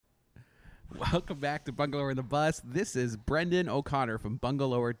Welcome back to Bungalower and the Bus. This is Brendan O'Connor from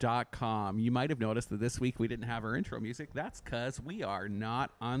bungalower.com. You might have noticed that this week we didn't have our intro music. That's because we are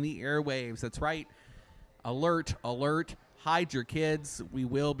not on the airwaves. That's right. Alert, alert. Hide your kids. We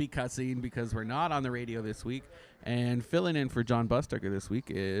will be cussing because we're not on the radio this week. And filling in for John Bustucker this week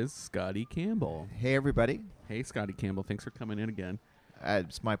is Scotty Campbell. Hey, everybody. Hey, Scotty Campbell. Thanks for coming in again.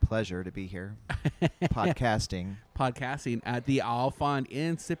 It's my pleasure to be here podcasting At the Alfond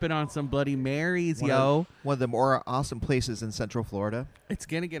Inn, sipping on some Bloody Marys, one of the more awesome places in Central Florida. It's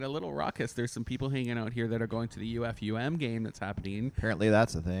going to get a little raucous. There's some people hanging out here that are going to the UFUM game that's happening. Apparently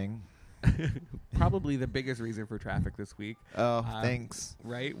that's a thing. Probably the biggest reason for traffic this week. Oh, thanks.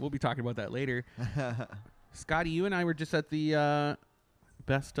 Right? We'll be talking about that later. Scotty, you and I were just at the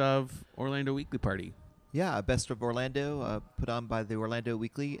Best of Orlando Weekly Party. Yeah, Best of Orlando, put on by the Orlando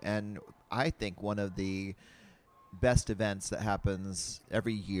Weekly, and I think one of the best events that happens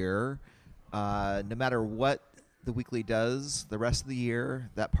every year. No matter what the Weekly does the rest of the year,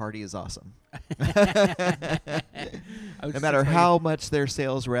 that party is awesome. No matter how much their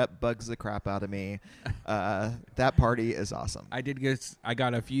sales rep bugs the crap out of me, that party is awesome. I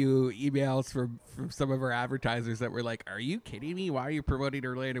got a few emails from some of our advertisers that were like, "Are you kidding me? Why are you promoting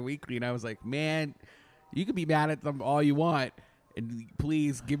Orlando Weekly?" And I was like, "Man, you can be mad at them all you want, and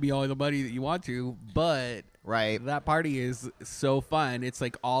please give me all the money that you want to, but right, that party is so fun. It's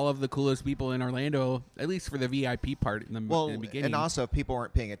like all of the coolest people in Orlando, at least for the VIP part in the beginning. And also, if people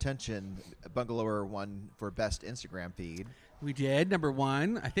weren't paying attention, Bungalower won for best Instagram feed. We did, number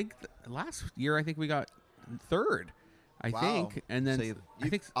one. I think last year, we got third. I think. And then so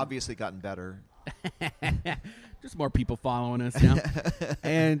you've obviously gotten better. Just more people following us now.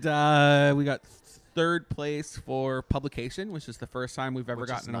 And we got third place for publication, which is the first time we've ever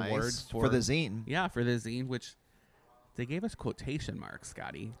gotten an award for the zine. Yeah, for the zine, which they gave us quotation marks,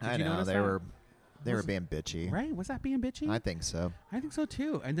 Scotty. Did you notice they that? were being bitchy. Right? Was that being bitchy? I think so. I think so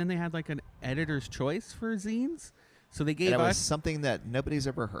too. And then they had like an editor's choice for zines. So they gave us us something that nobody's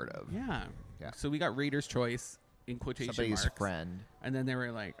ever heard of. Yeah. So we got reader's choice in quotation somebody's marks. Friend. And then they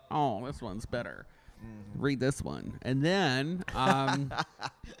were like, "Oh, this one's better. Read this one." And then and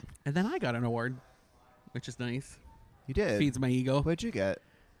then I got an award, which is nice. You did. Feeds my ego. What'd you get?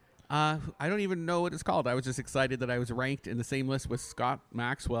 I don't even know what it's called. I was just excited that I was ranked in the same list with Scott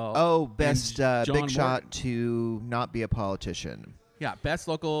Maxwell. Oh, best big shot Morton. To not be a politician. Yeah, best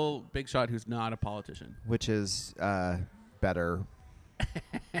local big shot who's not a politician. Which is better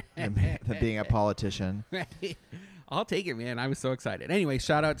than being a politician. I'll take it, man. I was so excited. Anyway,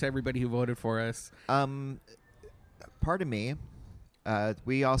 shout out to everybody who voted for us. Pardon me.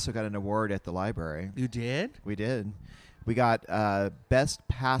 We also got an award at the library. You did? We did. We got Best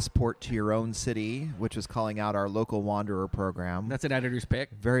Passport to Your Own City, which was calling out our Local Wanderer program. That's an editor's pick.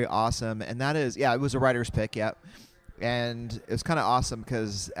 Very awesome. And that is, it was a writer's pick, yeah. And it was kind of awesome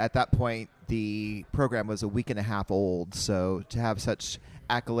because at that point, the program was a week and a half old. So to have such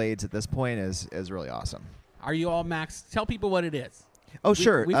accolades at this point is really awesome. Are you all Max? Tell people what it is. Oh,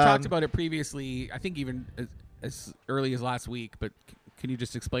 sure. We've talked about it previously, I think even as early as last week, but can you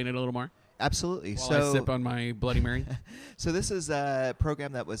just explain it a little more? Absolutely. While I sip on my Bloody Mary. So this is a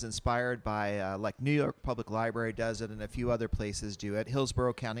program that was inspired by, like New York Public Library does it and a few other places do it.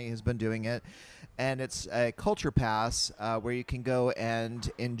 Hillsborough County has been doing it. And it's a culture pass where you can go and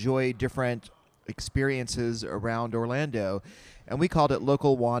enjoy different experiences around Orlando. And we called it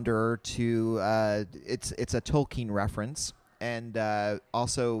Local Wanderer to, it's a Tolkien reference. And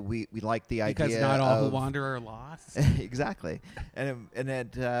also, we like the idea because not all who wander are lost. Exactly, and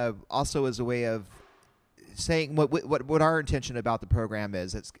it also is a way of saying what our intention about the program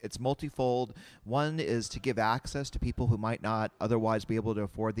is. It's multifold. One is to give access to people who might not otherwise be able to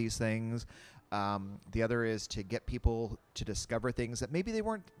afford these things. The other is to get people to discover things that maybe they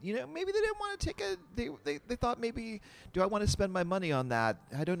weren't, maybe they didn't want to take they thought maybe, do I want to spend my money on that?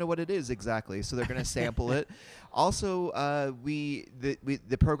 I don't know what it is exactly. So they're going to sample it. Also,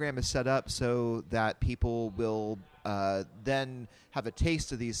 the program is set up so that people will then have a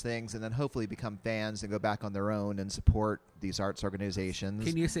taste of these things and then hopefully become fans and go back on their own and support these arts organizations.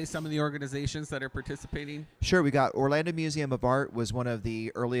 Can you say some of the organizations that are participating? Sure. We got Orlando Museum of Art was one of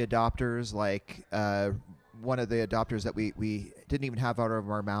the early adopters, like one of the adopters that we didn't even have out of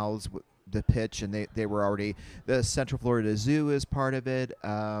our mouths the pitch, and they were already. The Central Florida Zoo is part of it.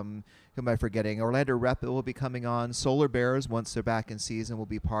 Who am I forgetting? Orlando Rep will be coming on. Solar Bears, once they're back in season, will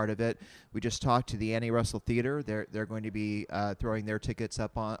be part of it. We just talked to the Annie Russell Theater. They're going to be throwing their tickets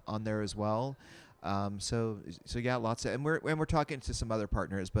up on there as well. So yeah, lots of, and we're talking to some other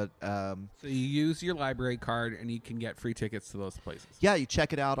partners, but So you use your library card and you can get free tickets to those places. yeah, you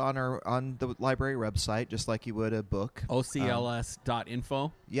check it out on the library website, just like you would a book.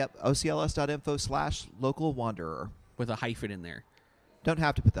 OCLS.info Yep, ocls.info/local wanderer. with a hyphen in there. Don't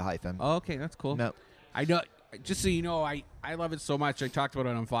have to put the hyphen. Oh, okay, that's cool. No. I know. Just so you know, I love it so much. I talked about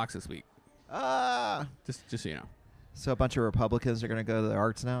it on Fox this week. Just so you know. So a bunch of Republicans are going to go to the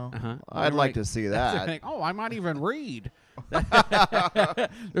arts now? Uh-huh. I'd like to see that. Like, oh, I might even read.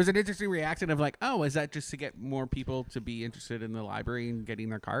 There's an interesting reaction of like, oh, is that just to get more people to be interested in the library and getting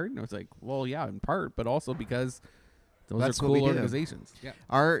their card? And I was like, well, yeah, in part, but also because those That's are what we cool do. organizations. Yeah.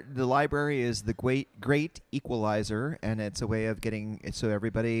 The library is the great equalizer, and it's a way of getting it so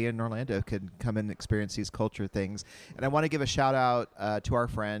everybody in Orlando could come and experience these culture things. And I want to give a shout out to our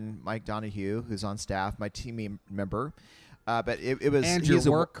friend Mike Donahue, who's on staff, my team member. But it was And he's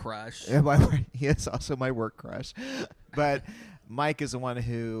your a- work crush. he is also my work crush. But Mike is the one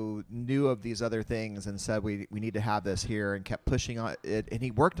who knew of these other things and said we need to have this here, and kept pushing on it. And he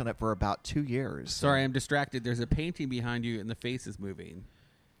worked on it for about 2 years. Sorry, I'm distracted. There's a painting behind you and the face is moving.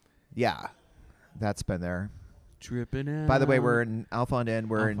 Yeah, that's been there. Tripping out. By the way, we're in Alphond Inn.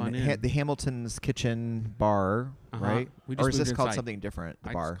 We're Alphond in Inn. the Hamilton's Kitchen Bar, Uh-huh. right? We just Or is this moved called inside. something different? The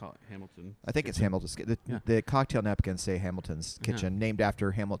I bar. just call it Hamilton. I think it's Hamilton's. Yeah. The cocktail napkins say Hamilton's Yeah. Kitchen, named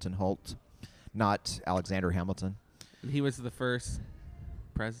after Hamilton Holt, not Alexander Hamilton. He was the first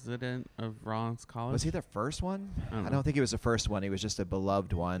president of Rollins College. Was he the first one? I don't I know. don't think he was the first one. He was just a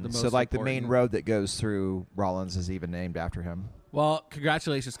beloved one. The So, most like, the main important. road that goes through Rollins is even named after him. Well,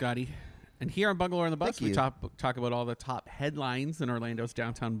 congratulations, Scotty. And here on Bungalow on the Bus, Thank we you. talk about all the top headlines in Orlando's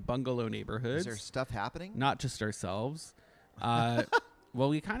downtown bungalow neighborhoods. Is there stuff happening? Not just ourselves. Well,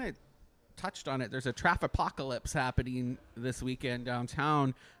 we kind of touched on it. There's a traffic apocalypse happening this weekend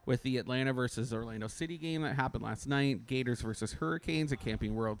downtown with the Atlanta versus Orlando City game that happened last night. Gators versus Hurricanes at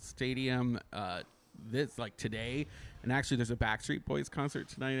Camping World Stadium. This like today, and actually there's a Backstreet Boys concert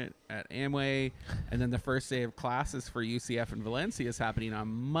tonight at Amway, and then the first day of classes for UCF and Valencia is happening on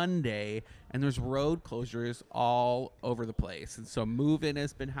Monday, and there's road closures all over the place, and so move-in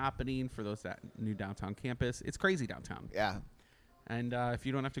has been happening for those that new downtown campus. It's crazy downtown, Yeah. and if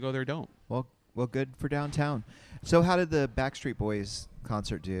you don't have to go there, don't. Well, good for downtown. So, how did the Backstreet Boys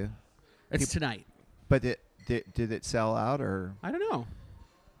concert do? It's tonight. But did it sell out, or I don't know.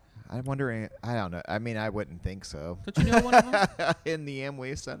 I'm wondering? I don't know. I mean, I wouldn't think so. Don't you know one of them? In the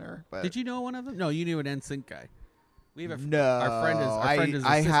Amway Center, but Did you know one of them? No, you knew an NSYNC guy. We have no. our friend is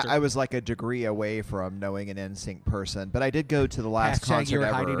a sister. I was like a degree away from knowing an NSYNC person, but I did go to the last Hashtag concert you were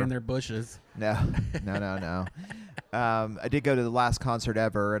ever. hiding in their bushes. No. I did go to the last concert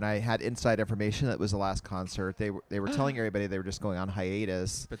ever, and I had inside information that was the last concert. They were telling everybody they were just going on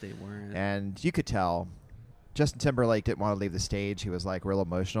hiatus, But they weren't. and you could tell. Justin Timberlake didn't want to leave the stage. He was like real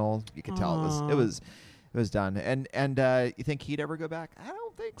emotional. You could tell it was done. And you think he'd ever go back? I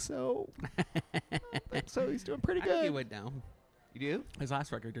don't think so. I don't think so. He's doing pretty I think he good. would now. You do? His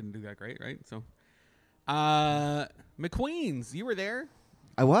last record didn't do that great, right? So, McQueen's, you were there.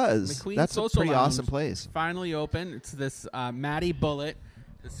 I was. McQueen That's a Social pretty Lounge. awesome place. Finally open. It's this Matty Bullet,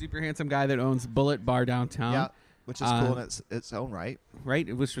 the super handsome guy that owns Bullet Bar downtown. Yeah, which is cool in its own right.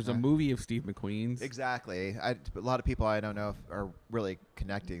 Right? Which was a movie of Steve McQueen's. Exactly. A lot of people I don't know are really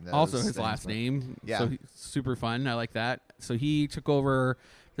connecting those. Also his things, last but- name. Yeah. So super fun. I like that. So he took over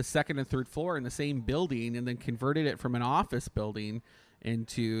the second and third floor in the same building and then converted it from an office building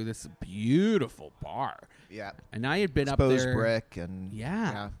into this beautiful bar. Yeah. And I had been Exposed up there. brick and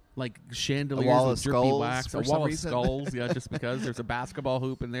Yeah. Like chandeliers wall with of drippy skulls wax. for A some wall of reason. skulls. Yeah, just because there's a basketball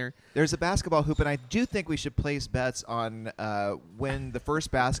hoop in there. There's a basketball hoop, and I do think we should place bets on when the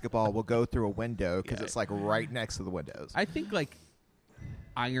first basketball will go through a window because Yeah. it's like right next to the windows. I think like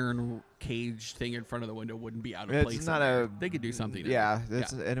iron cage thing in front of the window wouldn't be out of It's place. not in there. a- They could do something. in Yeah, there.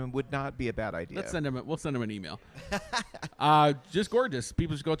 that's, and it would not be a bad idea. We'll send him an email. Just gorgeous.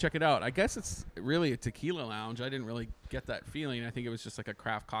 People should go check it out. I guess it's really a tequila lounge. I didn't really get that feeling. I think it was just like a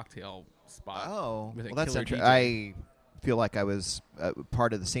craft cocktail spot. Oh, with a well, that's killer interesting. DJ. I feel like I was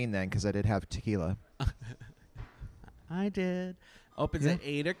part of the scene then because I did have tequila. I did. Opens Yeah. at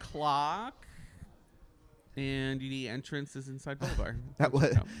 8:00, and the entrance is inside Boulevard.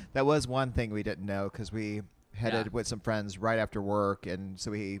 That was one thing we didn't know because we headed Yeah. with some friends right after work, and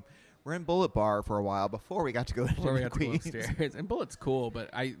so we were in Bullet Bar for a while before we got to go into Before we have to go Queens. upstairs. And Bullet's cool,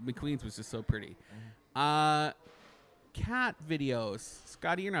 but McQueen's was just so pretty. Cat videos.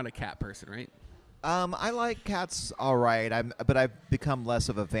 Scotty, you're not a cat person, right? I like cats all right, but I've become less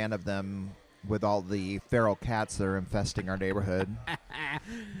of a fan of them with all the feral cats that are infesting our neighborhood.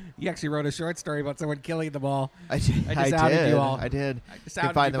 You actually wrote a short story about someone killing them all. I did. I just outed you all. I did. I just You can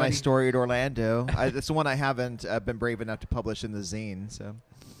outed find you, my buddy. story at Orlando. It's the one I haven't been brave enough to publish in the zine. So,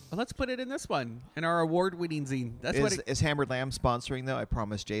 Well, let's put it in this one, in our award-winning zine. That's what is Hammered Lamb sponsoring though? I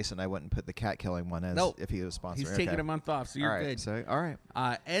promised Jason I wouldn't put the cat killing one as Nope. if he was sponsoring. he's Okay. taking a month off, so you're all right, good. So, all right.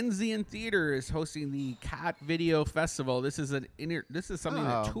 Enzian Theater is hosting the Cat Video Festival. This is something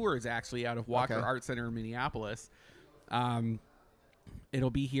that Oh. tours actually out of Walker Okay. Art Center in Minneapolis. It'll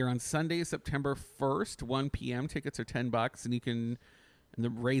be here on Sunday, September 1st, 1 p.m. Tickets are $10, and they're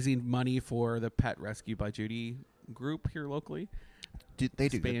raising money for the Pet Rescue by Judy group here locally. They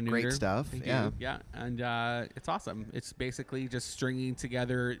do Spay and great neuter. stuff. They do, Yeah. yeah, and it's awesome. It's basically just stringing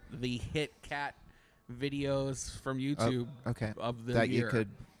together the hit cat videos from YouTube Okay. of the That year. you could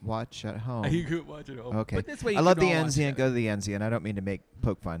watch at home. You could watch it home. Okay. But this way you I love can the all watch Enzian. it. Go to the Enzian. I don't mean to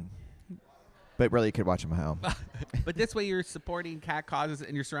poke fun, but really you could watch them at home. But this way you're supporting cat causes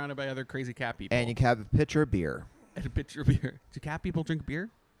and you're surrounded by other crazy cat people. And you can have a pitcher of beer. And a picture of beer. Do cat people drink beer?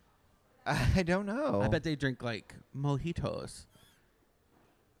 I don't know. I bet they drink like mojitos.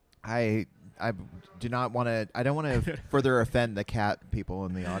 I do not want to. I don't want to further offend the cat people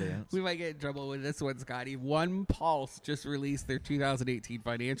in the audience. We might get in trouble with this one, Scotty. One Pulse just released their 2018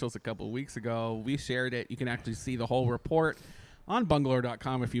 financials a couple of weeks ago. We shared it. You can actually see the whole report on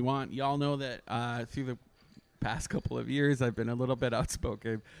bungalow.com if you want. Y'all know that through the past couple of years, I've been a little bit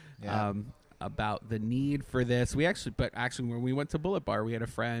outspoken Yeah. about the need for this. But actually, when we went to Bullet Bar, we had a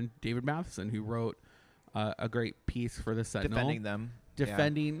friend, David Matheson, who wrote a great piece for the Sentinel. Defending them.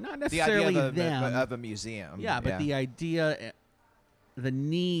 Defending, not The necessarily idea them. of a museum. Yeah, but the idea, the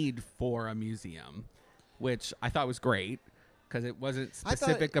need for a museum, which I thought was great because it wasn't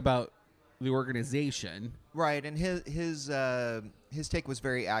specific about the organization. Right, and his take was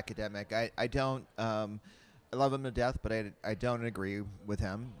very academic. I don't I love him to death, but I don't agree with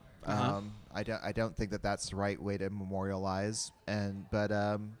him. Uh-huh. I don't think that that's the right way to memorialize. But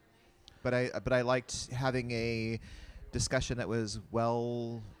I liked having a discussion that was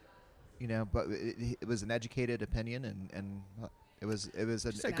well, but it was an educated opinion and it was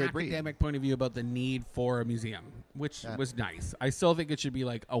Just a an good read. academic point of view about the need for a museum, which was nice. I still think it should be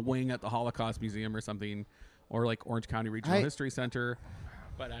like a wing at the Holocaust Museum or something, or like Orange County Regional History Center.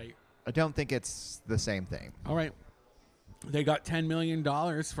 But I don't think it's the same thing. all right, they got $10 million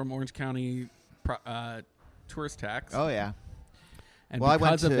from Orange County tourist tax. Oh yeah. And Well, I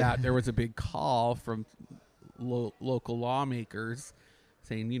went because of to- that, there was a big call from local lawmakers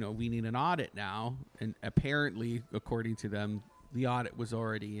saying, we need an audit now. And apparently, according to them, the audit was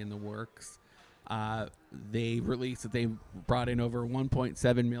already in the works. They released that they brought in over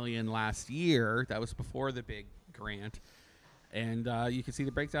 $1.7 million last year. That was before the big grant. And you can see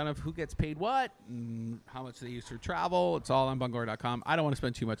the breakdown of who gets paid what and how much they use for travel. It's all on bungalow.com. I don't want to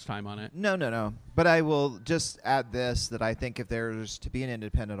spend too much time on it. No. But I will just add this, that I think if there's to be an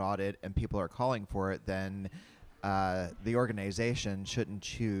independent audit and people are calling for it, then the organization shouldn't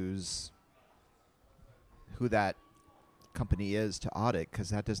choose who that company is to audit, because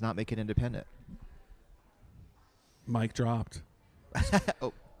that does not make it independent. Mic dropped.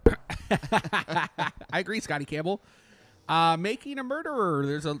 Oh. I agree, Scotty Campbell. Making a Murderer.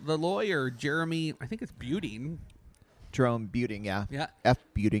 There's the lawyer, Jeremy, I think it's Buting. Jerome Buting, yeah. Yeah. F.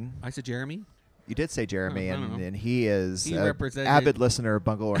 Buting. I said Jeremy. You did say Jeremy, I don't know. and he is He an represented- avid listener of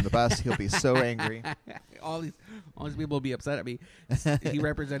Bungalow on the Bus. He'll be so angry. all these people will be upset at me. He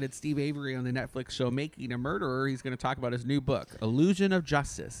represented Steve Avery on the Netflix show Making a Murderer. He's going to talk about his new book, Illusion of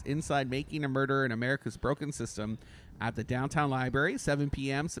Justice, Inside Making a Murderer in America's Broken System, at the Downtown Library, 7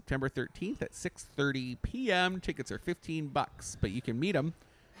 p.m., September 13th at 6:30 p.m. Tickets are $15, but you can meet him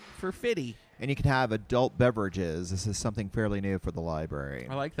for $50. And you can have adult beverages. This is something fairly new for the library.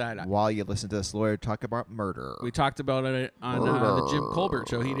 I like that. While you listen to this lawyer talk about murder. We talked about it on the Jim Colbert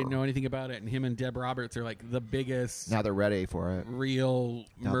show. He didn't know anything about it, and him and Deb Roberts are like the biggest Now they're ready for it. real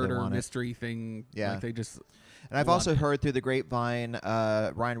Now they murder want it. mystery thing. Yeah. Like they just. And I've want also it. heard through the grapevine,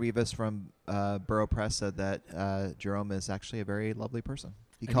 Ryan Rivas from Borough Press said that Jerome is actually a very lovely person.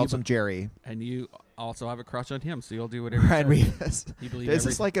 He And calls you- him Jerry. And you also have a crush on him, so you'll do whatever. Ryan he says. Rivas. You believe Is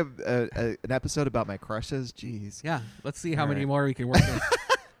this everything. like an episode about my crushes? Jeez. Yeah, let's see how All many right. more we can work with.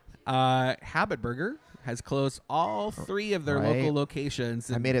 Habit Burger has closed all 3 of their Right. local locations.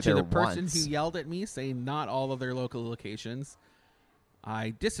 I And made it to there the person once. who yelled at me saying not all of their local locations,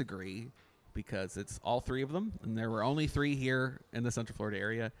 I disagree because it's all 3 of them, and there were only 3 here in the Central Florida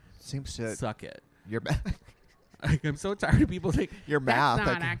area. Seems to Suck it. your I'm so tired of people saying your math. that's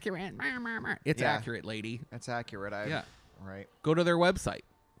I not can- accurate. It's Yeah. accurate, lady. That's accurate. Yeah. Right. Go to their website.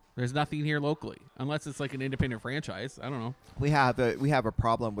 There's nothing here locally, unless it's like an independent franchise. I don't know. We have a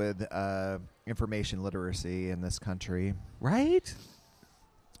problem with information literacy in this country. Right?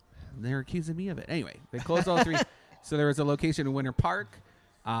 They're accusing me of it. Anyway, they closed all three. So there was a location in Winter Park,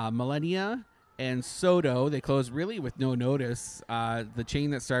 Millennia, and Soto. They closed really with no notice. The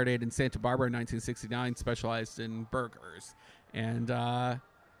chain that started in Santa Barbara in 1969 specialized in burgers. And,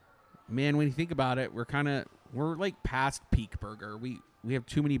 man, when you think about it, we're like past peak burger. We have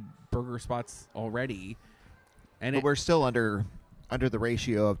too many burger spots already. And But we're still under the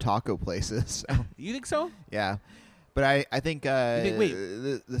ratio of taco places. So. You think so? Yeah. But I think, wait.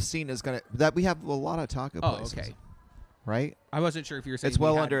 the scene is going to... that we have a lot of taco places. Okay. Right? I wasn't sure if you were saying It's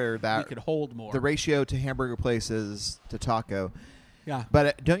well under that. We could hold more. The ratio to hamburger places to taco. Yeah.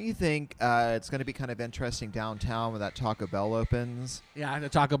 But don't you think it's going to be kind of interesting downtown when that Taco Bell opens? Yeah, the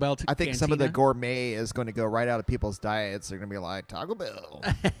Taco Bell I think some of the cantina. gourmet is going to go right out of people's diets. They're going to be like, Taco Bell.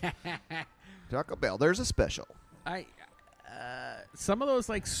 Taco Bell, there's a special. Some of those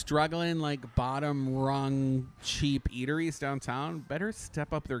like struggling, like bottom rung cheap eateries downtown better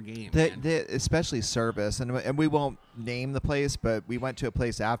step up their game. man. Especially service. And we won't name the place, but we went to a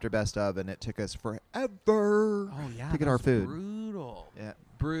place after Best Of, and it took us forever Oh yeah, to get our that's food. Brutal. Yeah.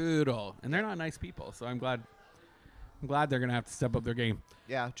 Brutal, and they're not nice people. So I'm glad they're gonna have to step up their game.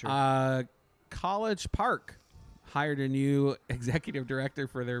 Yeah, true. College Park hired a new executive director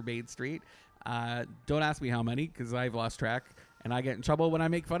for their Main Street. Don't ask me how many, because I've lost track, and I get in trouble when I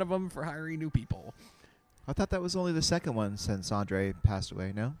make fun of them for hiring new people. I thought that was only the second one since Andre passed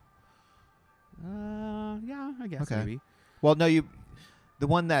away, no? Yeah, I guess Okay. maybe. Well, no, the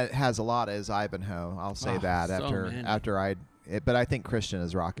one that has a lot is Ivanhoe. I'll say Oh, that so many. but I think Christian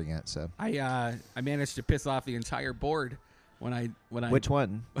is rocking it. So I managed to piss off the entire board when I which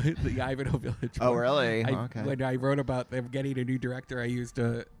one? the Ivanhoe Village. Oh, board. really? I, Okay. When I wrote about them getting a new director, I used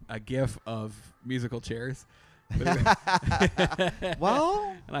a GIF of musical chairs.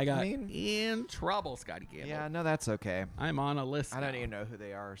 Well, And I got I mean- in trouble, Scotty Campbell. yeah, no, that's okay. I'm on a list. I don't now. even know who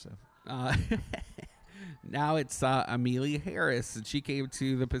they are. So Now it's Amelia Harris, and she came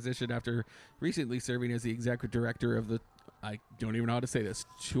to the position after recently serving as the executive director of the, I don't even know how to say this,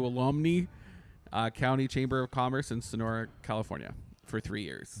 Tuolumne County Chamber of Commerce in Sonora, California, for 3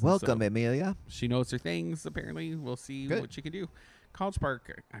 years. welcome, So Amelia. she knows her things, apparently. We'll see Good. what she can do. College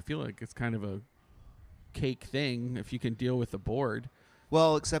Park, I feel like it's kind of a cake thing if you can deal with the board.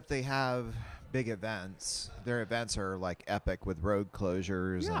 Well, except they have big events. Their events are like epic with road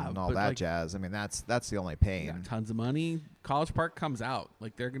closures Yeah, and all but, that like- jazz. I mean, that's the only They pain. got tons of money. College Park comes out.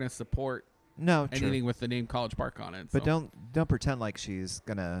 Like, they're going to support No, true. anything with the name College Park on it. But so. don't pretend like she's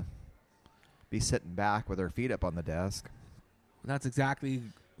gonna be sitting back with her feet up on the desk. That's exactly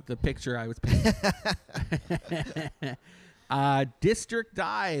the picture I was painting. District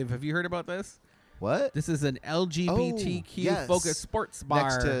Dive. Have you heard about this? What? This is an LGBTQ yes. focused sports bar.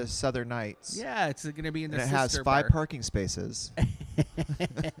 Next to Southern Nights. Yeah, it's going to be in the And it has sister 5 bar. parking spaces. And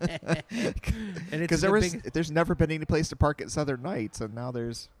it's Because the there's never been any place to park at Southern Nights, and now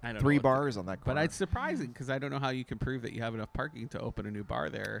there's I don't know 3 what bars on that But corner. it's surprising because I don't know how you can prove that you have enough parking to open a new bar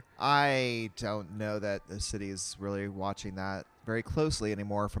there. I don't know that the city is really watching that very closely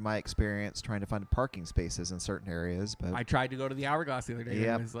anymore, from my experience trying to find parking spaces in certain areas. But I tried to go to the Hourglass the other day.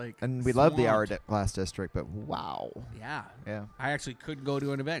 Yeah. And it was like, and we love the swamped. Hourglass District, but wow, Yeah. yeah. I actually couldn't go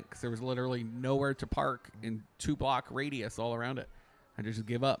to an event because there was literally nowhere to park in 2-block radius all around it. I just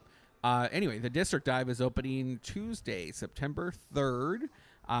give up. Anyway, the District Dive is opening Tuesday, September 3rd,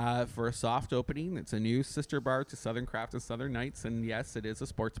 for a soft opening. It's a new sister bar to Southern Craft and Southern Nights. And yes, it is a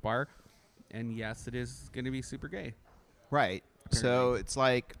sports bar. And yes, it is going to be super gay. Right. So Apparently. it's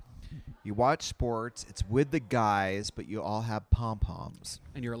like you watch sports. It's with the guys, but you all have pom poms.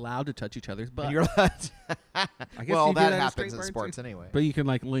 And you're allowed to touch each other's butt. And you're like, I guess well, you do that at a happens straight in bar, sports too. anyway. But you can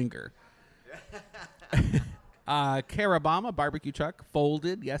like linger. Carabama barbecue truck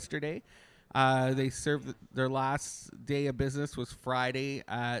folded yesterday. They served their last day of business was Friday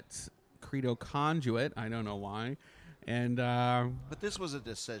at Credo Conduit. I don't know why. And But this was a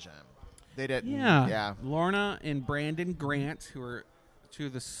decision. They didn't. yeah, Yeah. Lorna and Brandon Grant, who are two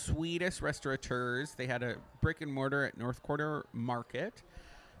of the sweetest restaurateurs. They had a brick and mortar at North Quarter Market.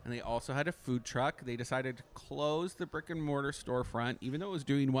 And they also had a food truck. They decided to close the brick and mortar storefront, even though it was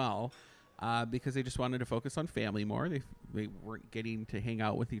doing well, because they just wanted to focus on family more. They weren't getting to hang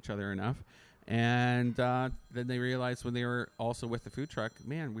out with each other enough. And then they realized when they were also with the food truck,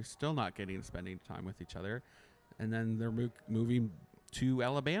 man, we're still not getting spending time with each other. And then they're moving to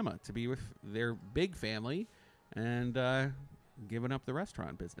Alabama to be with their big family and giving up the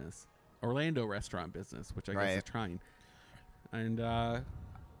restaurant business, Orlando restaurant business, which I guess is Right. trying. And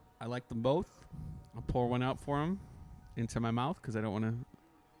I like them both. I'll pour one out for him into my mouth because I don't want to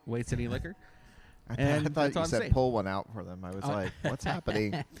waste any liquor. I And thought that's all you I'm said saying. pull one out for them. I was like, what's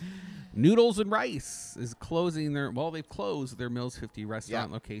happening? Noodles and Rice is closing they've closed their Mills 50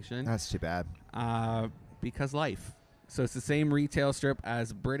 restaurant location. That's too bad. Because life. So it's the same retail strip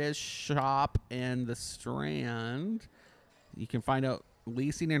as British Shop and the Strand. You can find out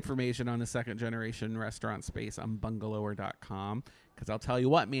leasing information on the second generation restaurant space on bungalower.com. Because I'll tell you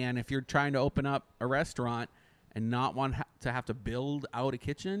what, man, if you're trying to open up a restaurant and not want to have to build out a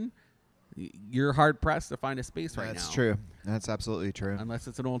kitchen, you're hard pressed to find a space right now. That's true. That's absolutely true. Unless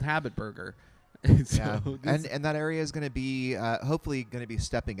it's an old Habit Burger. Yeah, and that area is going to be hopefully going to be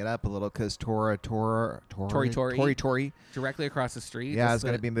stepping it up a little because Tori directly across the street. Yeah, That's is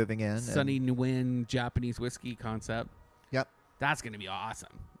going to be moving in. Sunny Nguyen Japanese whiskey concept. Yep, that's going to be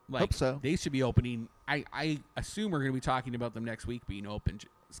awesome. Like, hope so. They should be opening. I assume we're going to be talking about them next week being open,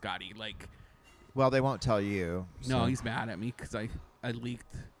 Scotty. Like, well, they won't tell you. So. No, he's mad at me because I leaked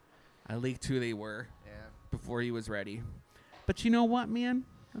who they were before he was ready. But you know what, man?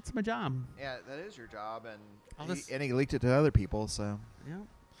 That's my job. Yeah, that is your job, and and he leaked it to other people. So yeah,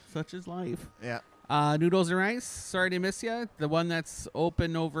 such is life. Yeah. Noodles and Rice. Sorry to miss you. The one that's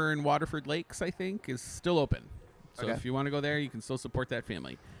open over in Waterford Lakes, I think, is still open. So if you want to go there, you can still support that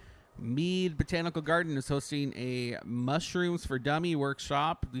family. Mead Botanical Garden is hosting a Mushrooms for Dummy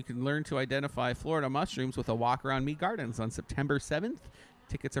workshop. You can learn to identify Florida mushrooms with a walk around Mead Gardens on September 7th.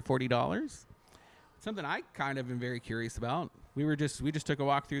 Tickets are $40. Something I kind of am very curious about. We just took a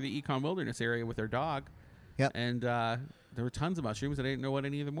walk through the Econ Wilderness area with our dog. Yep. And there were tons of mushrooms. I didn't know what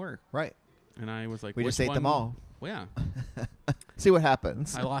any of them were. Right. And I was like, we just ate them all. Well, yeah. See what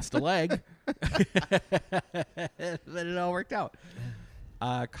happens. I lost a leg. But it all worked out.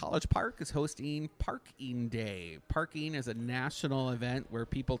 College Park is hosting Parking Day. Parking is a national event where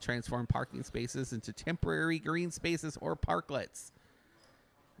people transform parking spaces into temporary green spaces or parklets.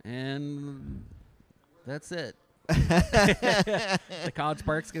 And that's it. The College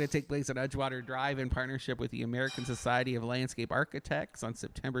Park's going to take place at Edgewater Drive in partnership with the American Society of Landscape Architects on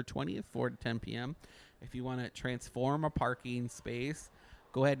September 20th, 4 to 10 p.m. If you want to transform a parking space,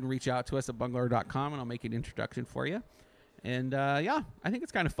 go ahead and reach out to us at bungalow.com, and I'll make an introduction for you. And, I think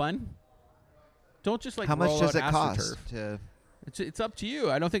it's kind of fun. Don't just, how much does it cost? It's up to you.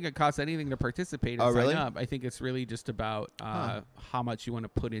 I don't think it costs anything to participate and sign up. I think it's really just about how much you want to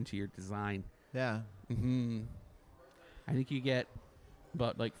put into your design. Yeah. Mm-hmm. I think you get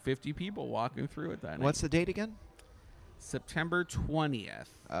about 50 people walking through it that night. What's the date again? September 20th.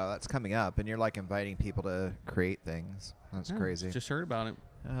 Oh, that's coming up, and you're inviting people to create things. That's crazy. Just heard about it.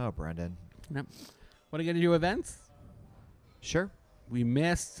 Oh, Brendan. Yep. What are you going to do, events? Sure. We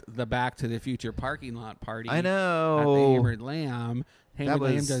missed the Back to the Future parking lot party. I know. At the Hammered Lamb. Hammered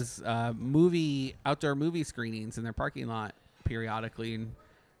Lamb does outdoor movie screenings in their parking lot periodically, and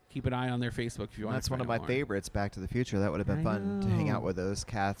keep an eye on their Facebook if you want. That's to one of my favorites, Back to the Future. That would have been fun to hang out with those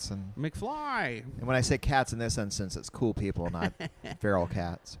cats and McFly. And when I say cats in this instance, it's cool people, not feral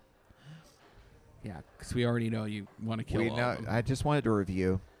cats. Yeah, because we already know you want to kill all of them. I just wanted to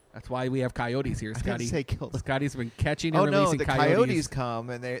review. That's why we have coyotes here, Scotty. I didn't say kill them. Scotty's been catching and releasing the coyotes come,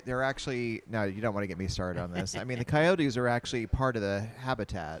 and they're actually... No, you don't want to get me started on this. I mean, the coyotes are actually part of the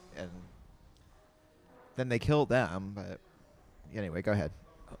habitat, and then they killed them. But anyway, go ahead.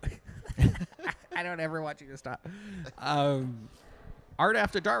 I don't ever want you to stop. Art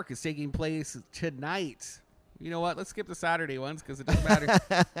After Dark is taking place tonight. You know what? Let's skip the Saturday ones because it doesn't matter.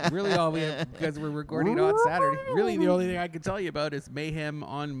 Really, all we have, because we're recording on Saturday. Really, the only thing I can tell you about is Mayhem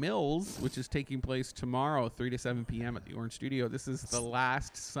on Mills, which is taking place tomorrow, 3 to 7 p.m. at the Orange Studio. This is the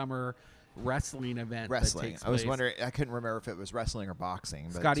last summer wrestling event. Wrestling. That takes I was place. wondering. I couldn't remember if it was wrestling or boxing.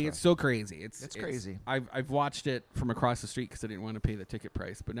 But Scotty, it's so crazy. It's crazy. I've watched it from across the street because I didn't want to pay the ticket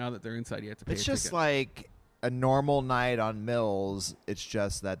price. But now that they're inside, you have to pay. It's a just ticket. like a normal night on Mills. It's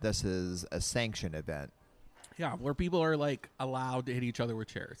just that this is a sanctioned event. Yeah, where people are allowed to hit each other with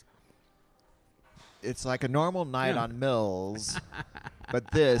chairs. It's like a normal night on Mills, but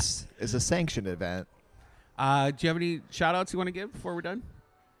this is a sanctioned event. Do you have any shout outs you want to give before we're done?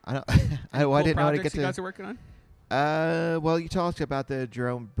 I don't. Cool I didn't know how to get you to. guys are working on? Well, you talked about the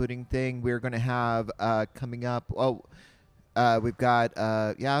drone booting thing. We're going to have coming up. Oh, we've got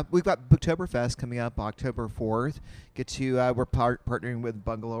Booktoberfest coming up October 4th. We're partnering with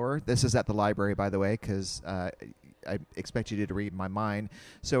Bungalower. This is at the library, by the way, because I expect you to read my mind.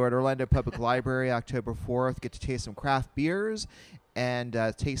 So at Orlando Public Library, October 4th, get to taste some craft beers and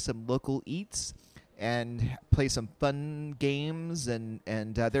taste some local eats and play some fun games. And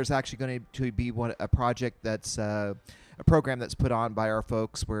there's actually going to be a project that's a a program that's put on by our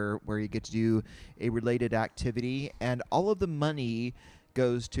folks where you get to do a related activity, and all of the money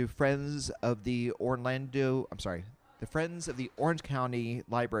goes to Friends of the Friends of the Orange County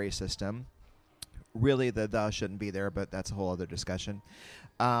Library System. Really, the shouldn't be there, but that's a whole other discussion.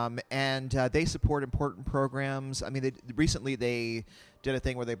 And they support important programs. I mean, recently they did a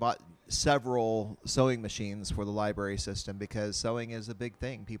thing where they bought several sewing machines for the library system because sewing is a big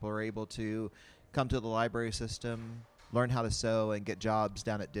thing. People are able to come to the library system, learn how to sew, and get jobs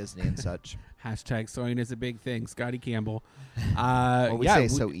down at Disney and such. Hashtag sewing is a big thing. Scotty Campbell. Well, we say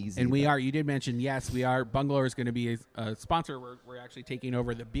so easy. And we are. You did mention, yes, we are. Bungalower is going to be a sponsor. We're actually taking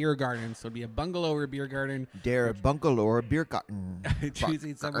over the beer garden. So it'll be a Bungalower beer garden. Der Bungalower Beer Garden.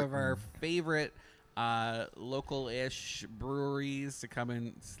 Choosing some of our favorite local-ish breweries to come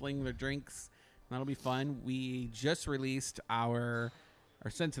and sling their drinks. That'll be fun. We just released our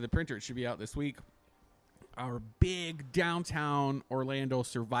sent to the printer. It should be out this week. Our big downtown Orlando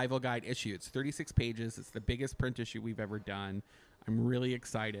survival guide issue. It's 36 pages. It's the biggest print issue we've ever done. I'm really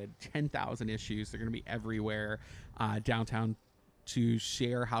excited. 10,000 issues. They're going to be everywhere downtown to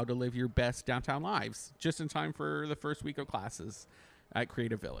share how to live your best downtown lives just in time for the first week of classes at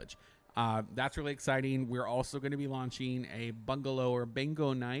Creative Village. That's really exciting. We're also going to be launching a Bungalower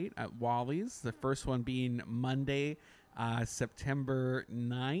Bingo night at Wally's. The first one being Monday, September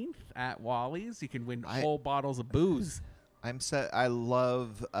 9th at Wally's. You can win whole bottles of booze. I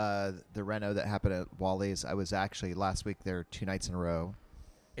love the reno that happened at Wally's. I was actually last week there 2 nights in a row.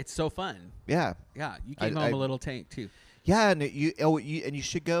 It's so fun. Yeah. Yeah. You came home a little tank too. Yeah, and you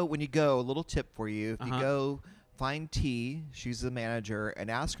should go when you go. A little tip for you: if you go, find T. She's the manager, and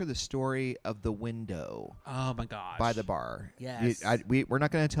ask her the story of the window. Oh my gosh! By the bar. Yes. We're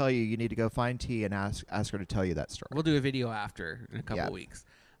not going to tell you. You need to go find T and ask her to tell you that story. We'll do a video after in a couple of weeks.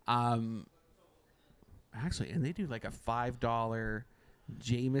 Actually, and they do like a $5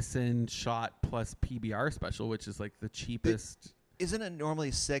 Jameson shot plus PBR special, which is like the cheapest. Isn't it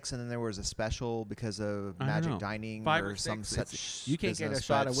normally $6, and then there was a special because of Magic Dining 5 or or some 6. such? You can't get a business,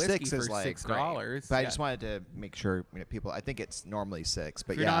 shot but of whiskey 6 for is like $6. great. But I just wanted to make sure people. I think it's normally 6,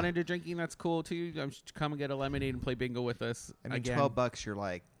 but if you're not into drinking, that's cool too. Come and get a lemonade and play bingo with us. I mean, again. $12, you're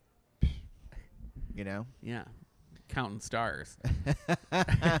like, Yeah. Counting stars.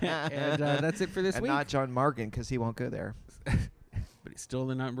 And that's it for this and week. not John Morgan because he won't go there. But he's still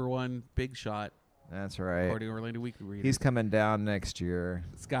the #1 big shot. That's right. According to Orlando Weekly Reader. He's coming down next year.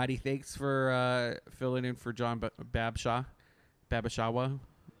 Scotty, thanks for filling in for John Babashawa.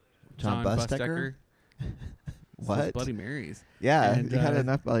 John Bustecker? What? Bloody Marys. Yeah, and, you had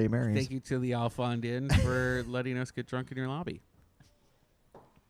enough Bloody Marys. Thank you to the Alfond Inn for letting us get drunk in your lobby.